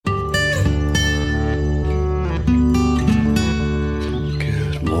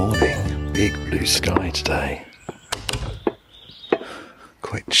blue sky today.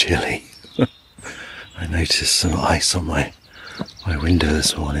 Quite chilly. I noticed some ice on my window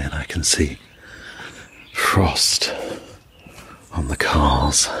this morning and I can see frost on the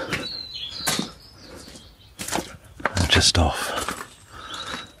cars. I'm just off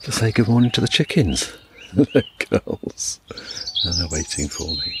to say good morning to the chickens, the girls, and they're waiting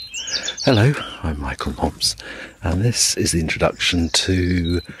for me. Hello, I'm Michael Mobbs, and this is the introduction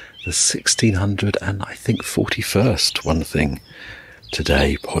to the 1600 and I think 41st One Thing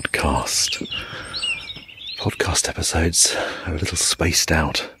Today podcast. Podcast episodes are a little spaced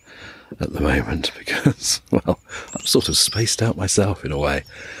out at the moment because, well, I'm sort of spaced out myself in a way.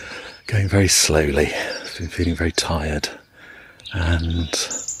 Going very slowly, I've been feeling very tired, and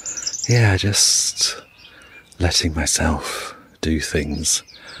yeah, just letting myself do things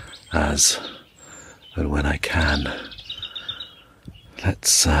as and when I can.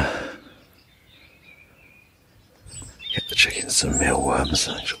 Let's get the chickens some mealworms.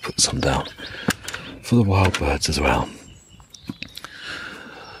 I shall put some down for the wild birds as well.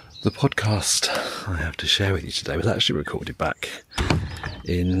 The podcast I have to share with you today was actually recorded back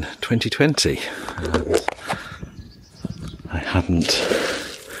in 2020. And I hadn't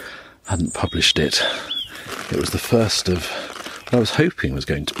published it. It was the first of what I was hoping was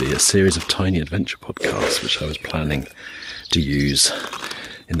going to be a series of tiny adventure podcasts, which I was planning to use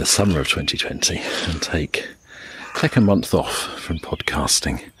in the summer of 2020 and take a month off from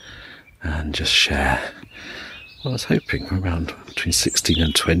podcasting and just share, well, I was hoping around between 16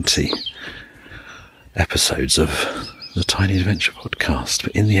 and 20 episodes of the Tiny Adventure podcast.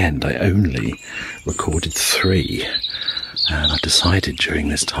 But in the end, I only recorded 3. And I decided during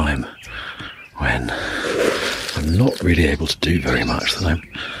this time, when I'm not really able to do very much, that I'm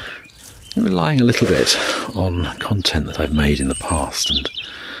relying a little bit on content that I've made in the past.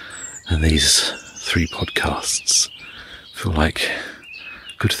 And these 3 podcasts feel like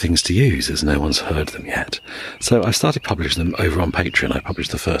good things to use as no one's heard them yet. So I started publishing them over on Patreon. I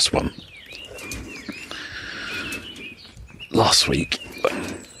published the first one last week,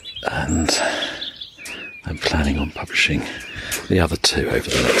 and I'm planning on publishing the other 2 over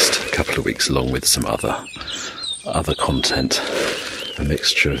the next couple of weeks, along with some other content, a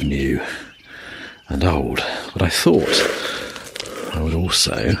mixture of new and old. But I thought I would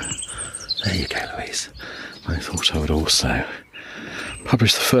also, there you go, Louise, I thought I would also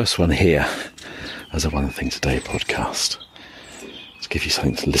publish the first one here as a One Thing Today podcast to give you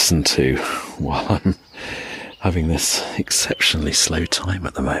something to listen to while I'm having this exceptionally slow time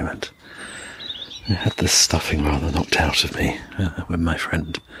at the moment. I had the stuffing rather knocked out of me when my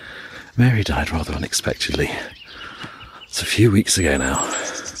friend Mary died rather unexpectedly. It's a few weeks ago now,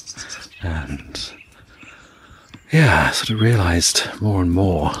 and yeah, I sort of realised more and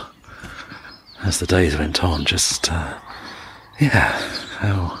more as the days went on just how,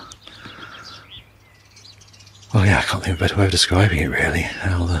 well, yeah, I can't think of a better way of describing it really,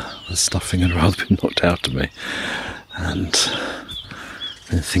 how the stuffing had rather been knocked out of me, and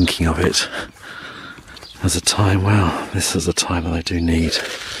then thinking of it as a time, well, this is a time that I do need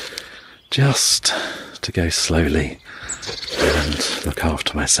just to go slowly and look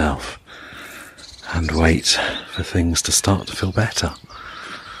after myself and wait for things to start to feel better.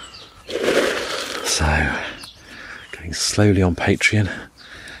 So, going slowly on Patreon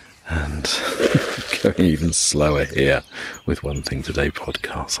and going even slower here with One Thing Today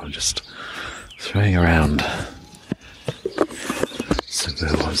podcast. I'm just throwing around some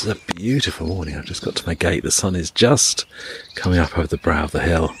mealworms. It's a beautiful morning. I've just got to my gate. The sun is just coming up over the brow of the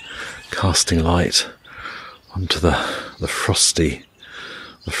hill, casting light onto the frosty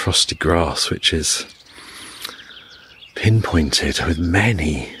grass, which is pinpointed with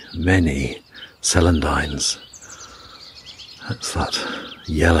many celandines. It's that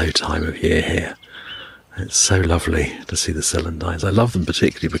yellow time of year here. It's so lovely to see the celandines. I love them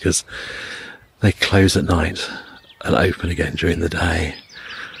particularly because they close at night and open again during the day.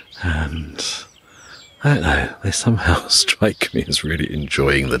 And I don't know, they somehow strike me as really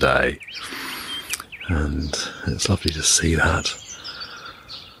enjoying the day. And it's lovely to see that.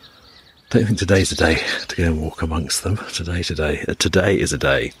 Don't think today's a day to go and walk amongst them. Today is a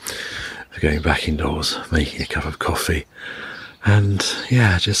day for going back indoors, making a cup of coffee, and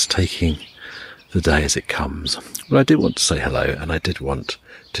yeah, just taking the day as it comes. But I did want to say hello, and I did want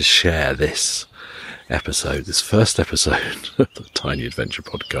to share this episode, this first episode of the Tiny Adventure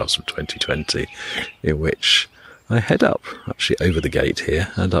podcast from 2020, in which I head up, actually over the gate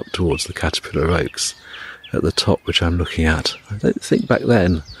here, and up towards the Caterpillar of Oaks at the top, which I'm looking at. I don't think back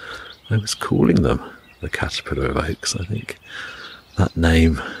then I was calling them the Caterpillar of Oaks. I think that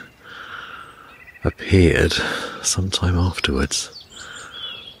name appeared sometime afterwards.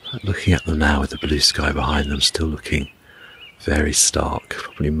 Looking at them now with the blue sky behind them, still looking very stark,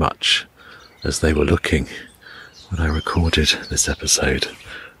 probably much as they were looking when I recorded this episode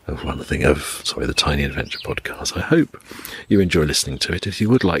of the Tiny Adventure podcast. I hope you enjoy listening to it. If you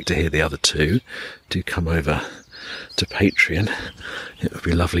would like to hear the other two, do come over to Patreon. It would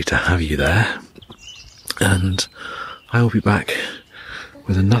be lovely to have you there. And I will be back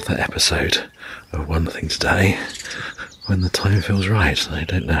with another episode of One Thing Today when the time feels right. I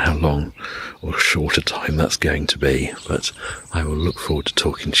don't know how long or short a time that's going to be, but I will look forward to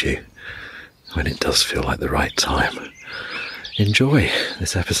talking to you when it does feel like the right time. Enjoy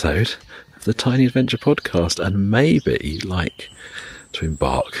this episode of the Tiny Adventure podcast, and maybe like to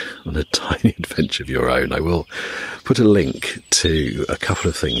embark on a tiny adventure of your own. I will put a link to a couple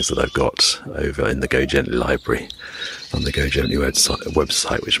of things that I've got over in the Go Gently library on the Go Gently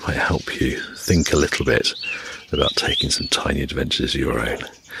website, which might help you think a little bit about taking some tiny adventures of your own.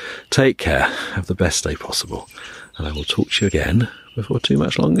 Take care, have the best day possible, and I will talk to you again before too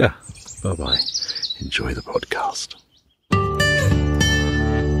much longer. Bye bye. Enjoy the podcast.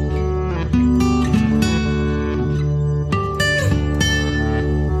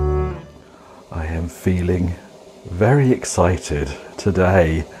 I am feeling very excited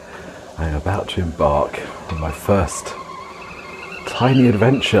today. I am about to embark on my first tiny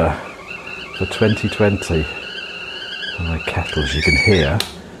adventure for 2020. And my kettle, as you can hear,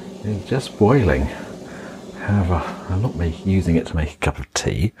 is just boiling. However, I'm not using it to make a cup of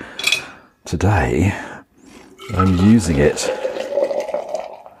tea. Today, I'm using it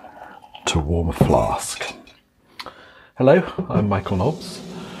to warm a flask. Hello, I'm Michael Nobbs.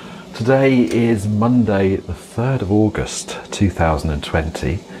 Today is Monday, the 3rd of August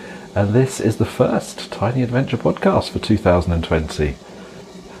 2020, and this is the first Tiny Adventure podcast for 2020.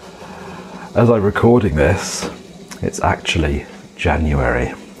 As I'm recording this, it's actually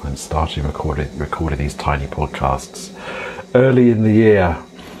January. I'm starting recording these tiny podcasts early in the year,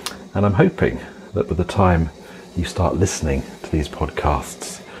 and I'm hoping that by the time you start listening to these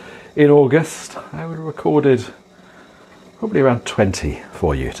podcasts in August, I would have recorded probably around 20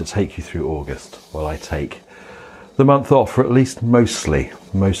 for you to take you through August while I take the month off, or at least mostly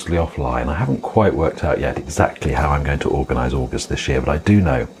offline. I haven't quite worked out yet exactly how I'm going to organise August this year, but I do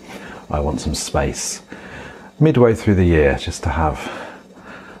know I want some space midway through the year just to have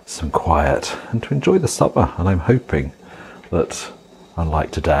some quiet and to enjoy the summer. And I'm hoping that, unlike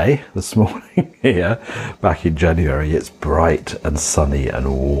today, this morning here, back in January, it's bright and sunny and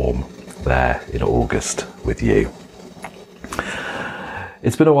warm there in August with you.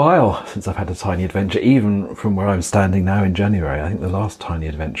 It's been a while since I've had a tiny adventure, even from where I'm standing now in January. I think the last tiny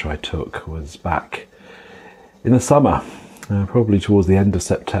adventure I took was back in the summer, probably towards the end of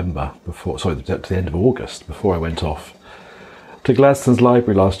September, to the end of August, before I went off to Gladstone's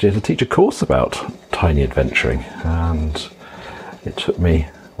library last year to teach a course about tiny adventuring. And it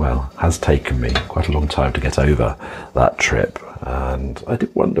has taken me quite a long time to get over that trip. And I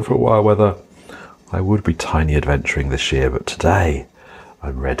did wonder for a while whether I would be tiny adventuring this year, but today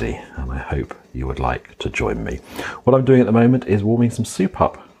I'm ready, and I hope you would like to join me. What I'm doing at the moment is warming some soup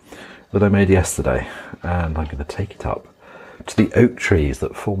up that I made yesterday, and I'm going to take it up to the oak trees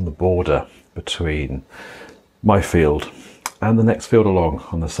that form the border between my field and the next field along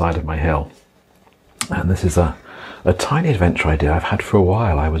on the side of my hill. And this is a tiny adventure idea I've had for a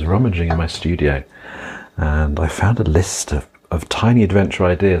while. I was rummaging in my studio and I found a list of tiny adventure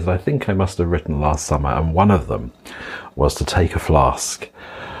ideas that I think I must have written last summer, and one of them was to take a flask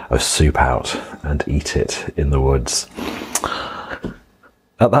of soup out and eat it in the woods.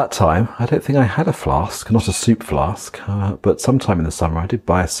 At that time, I don't think I had a flask, not a soup flask, but sometime in the summer I did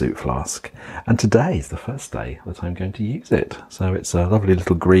buy a soup flask, and today is the first day that I'm going to use it. So it's a lovely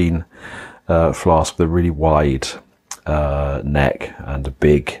little green flask with a really wide neck and a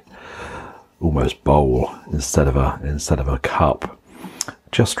big, almost bowl instead of a cup,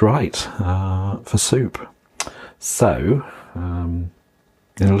 just right for soup. So in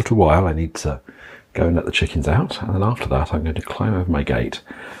a little while I need to go and let the chickens out, and then after that I'm going to climb over my gate,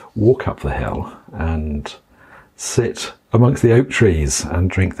 walk up the hill and sit amongst the oak trees and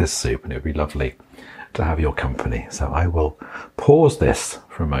drink this soup, and it would be lovely to have your company. So I will pause this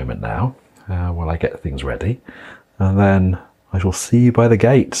for a moment now while I get things ready, and then I shall see you by the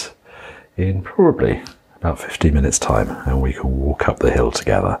gate in probably about 15 minutes time, and we can walk up the hill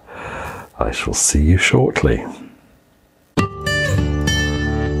together. I shall see you shortly.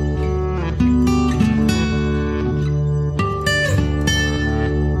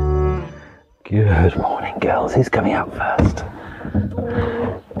 Good morning, girls. Who's coming out first?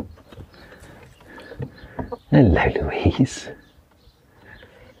 Hello, Louise.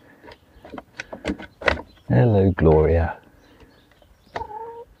 Hello, Gloria.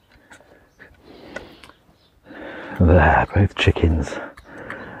 There, both chickens.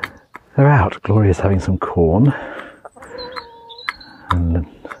 They're out. Gloria's having some corn. And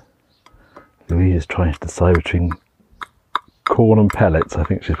Louise is trying to decide between corn and pellets. I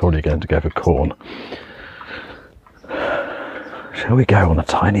think she's probably going to go for corn. Shall we go on a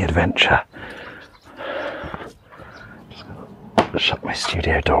tiny adventure? Just shut my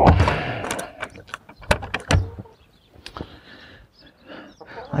studio door.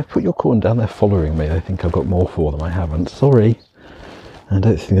 I've put your corn down there following me. I think I've got more for them. I haven't. Sorry. I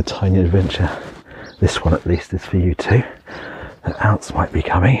don't think a tiny adventure, this one at least, is for you two. An ounce might be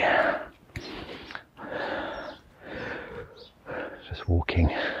coming. Just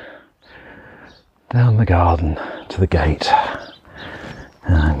walking down the garden to the gate.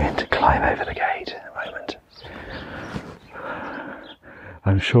 And I'm going to climb over the gate in a moment.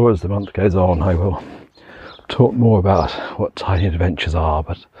 I'm sure as the month goes on I will talk more about what tiny adventures are,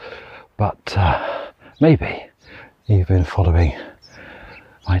 but maybe you've been following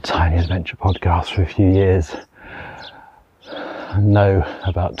my Tiny Adventure podcast for a few years and know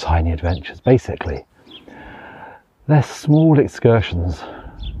about tiny adventures. Basically, they're small excursions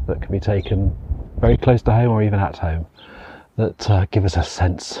that can be taken very close to home or even at home that give us a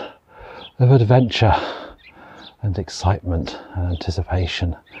sense of adventure and excitement and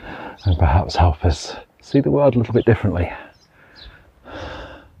anticipation, and perhaps help us see the world a little bit differently.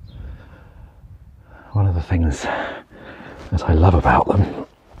 One of the things that I love about them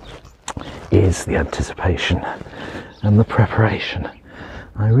is the anticipation and the preparation.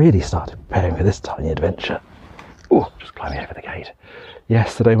 I really started preparing for this tiny adventure. Oh, just climbing over the gate.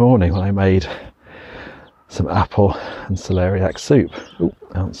 Yesterday morning when I made some apple and celeriac soup. Oh,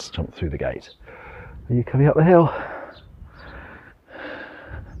 Ounce jumped through the gate. Are you coming up the hill?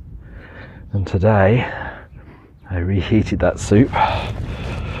 And today I reheated that soup,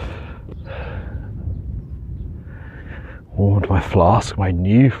 warmed my flask, my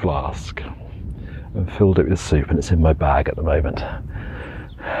new flask, and filled it with soup, and it's in my bag at the moment.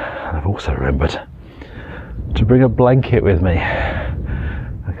 And I've also remembered to bring a blanket with me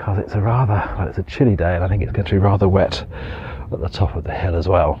because it's a chilly day, and I think it's going to be rather wet at the top of the hill as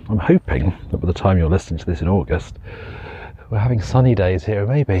well. I'm hoping that by the time you're listening to this in August, we're having sunny days here.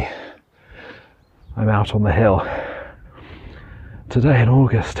 Maybe I'm out on the hill today in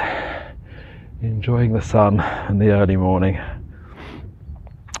August, enjoying the sun and the early morning.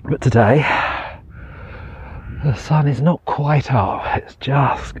 But today, the sun is not quite up. It's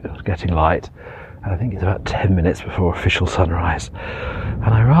just getting light. And I think it's about 10 minutes before official sunrise.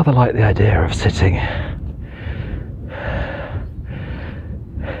 And I rather like the idea of sitting,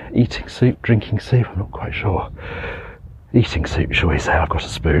 eating soup, drinking soup, I'm not quite sure. Eating soup, shall we say. I've got a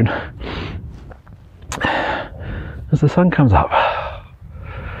spoon. As the sun comes up.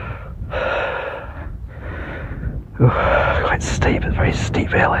 Ooh, quite steep, it's a very steep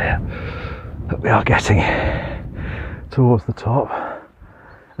hill here that we are getting towards the top.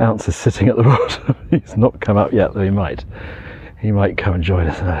 Ounce is sitting at the bottom. He's not come up yet, though he might come and join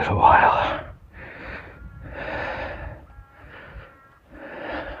us in a little while.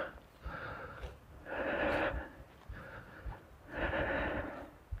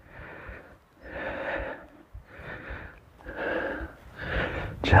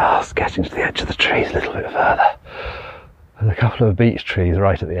 Just getting to the edge of the trees a little bit further. There's a couple of beech trees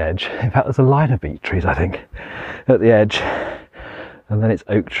right at the edge. In fact, there's a line of beech trees, I think, at the edge. And then it's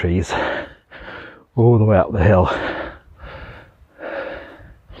oak trees all the way up the hill.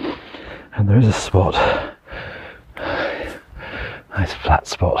 And there is a spot, nice flat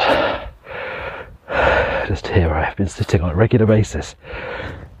spot, just here where I've been sitting on a regular basis,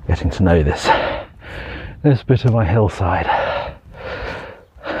 getting to know this bit of my hillside.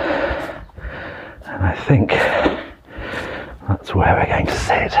 And I think that's where we're going to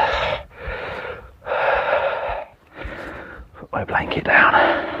sit. Put my blanket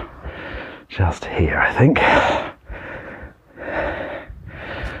down. Just here, I think.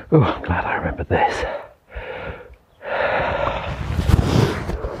 Oh, I'm glad I remembered this.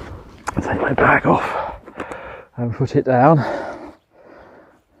 I'll take my bag off and put it down.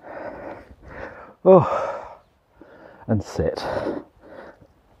 Oh, and sit.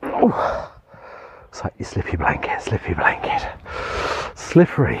 Oh. Slightly slippery blanket.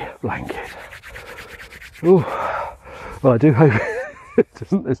 Slippery blanket. Oh, well, I do hope it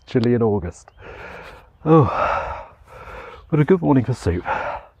isn't this chilly in August. Oh, but a good morning for soup.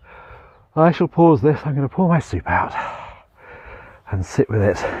 I shall pause this. I'm going to pour my soup out and sit with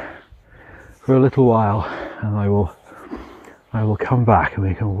it for a little while, and I will come back and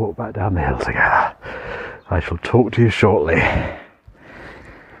we can walk back down the hill together. I shall talk to you shortly.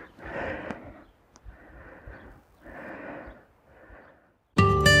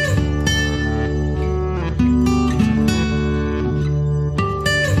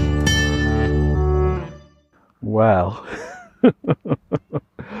 Well,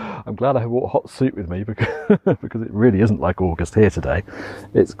 I'm glad I brought hot soup with me because it really isn't like August here today.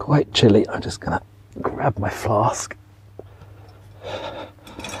 It's quite chilly. I'm just going to grab my flask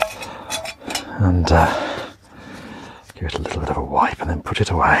and give it a little bit of a wipe and then put it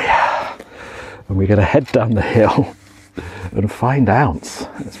away. And we're going to head down the hill and find Ounce.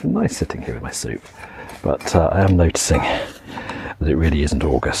 It's been nice sitting here with my soup, but I am noticing that it really isn't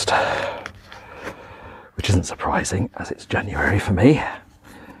August, which isn't surprising as it's January for me.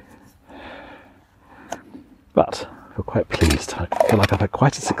 But I feel quite pleased. I feel like I've had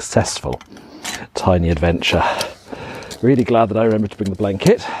quite a successful tiny adventure. Really glad that I remembered to bring the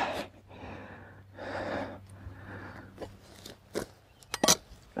blanket.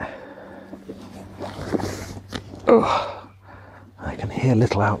 Oh, I can hear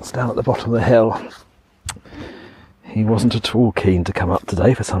little Ounce down at the bottom of the hill. He wasn't at all keen to come up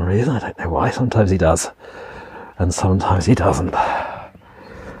today for some reason. I don't know why. Sometimes he does, and sometimes he doesn't.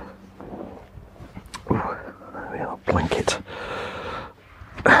 Ooh, there we are, blanket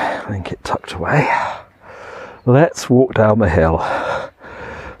tucked away. Let's walk down the hill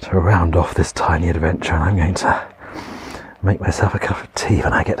to round off this tiny adventure, and I'm going to make myself a cup of tea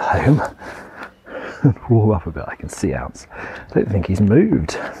when I get home and warm up a bit. I can see Ounce. I don't think he's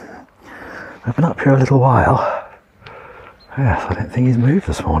moved. I've been up here a little while. Yes, I don't think he's moved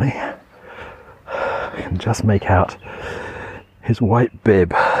this morning. I can just make out his white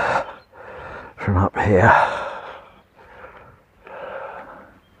bib from up here.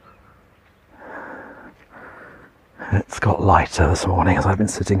 It's got lighter this morning as I've been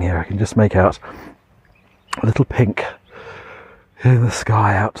sitting here. I can just make out a little pink in the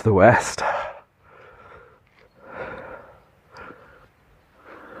sky out to the west.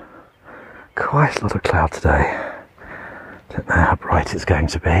 Quite a lot of cloud today. Don't know how bright it's going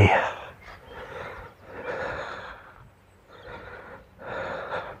to be.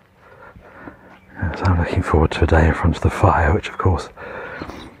 So I'm looking forward to a day in front of the fire, which of course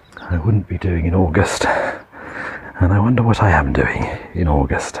I wouldn't be doing in August. And I wonder what I am doing in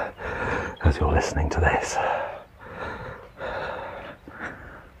August as you're listening to this.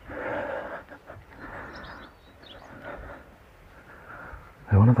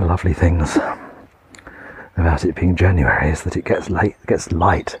 So one of the lovely things about it being January is that it gets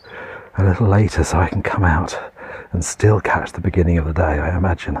light a little later, so I can come out and still catch the beginning of the day. I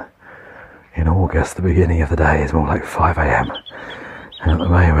imagine in August the beginning of the day is more like 5 a.m. and at the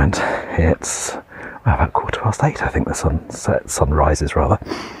moment it's about 8:15. I think the sun rises rather.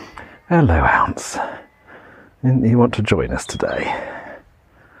 Hello, Ounce. Didn't you want to join us today?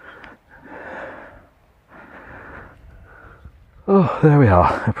 Oh, there we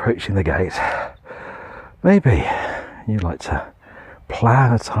are, approaching the gate. Maybe you'd like to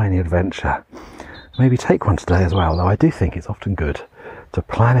plan a tiny adventure. Maybe take one today as well, though I do think it's often good to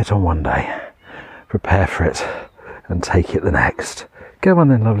plan it on one day, prepare for it, and take it the next. Go on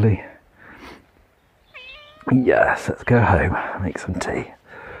then, lovely. Yes, let's go home, make some tea.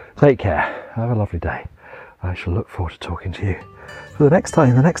 Take care, have a lovely day. I shall look forward to talking to you for the next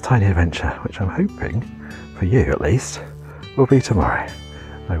tiny adventure, which I'm hoping, for you at least, will be tomorrow.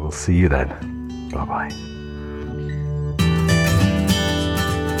 I will see you then. Bye-bye.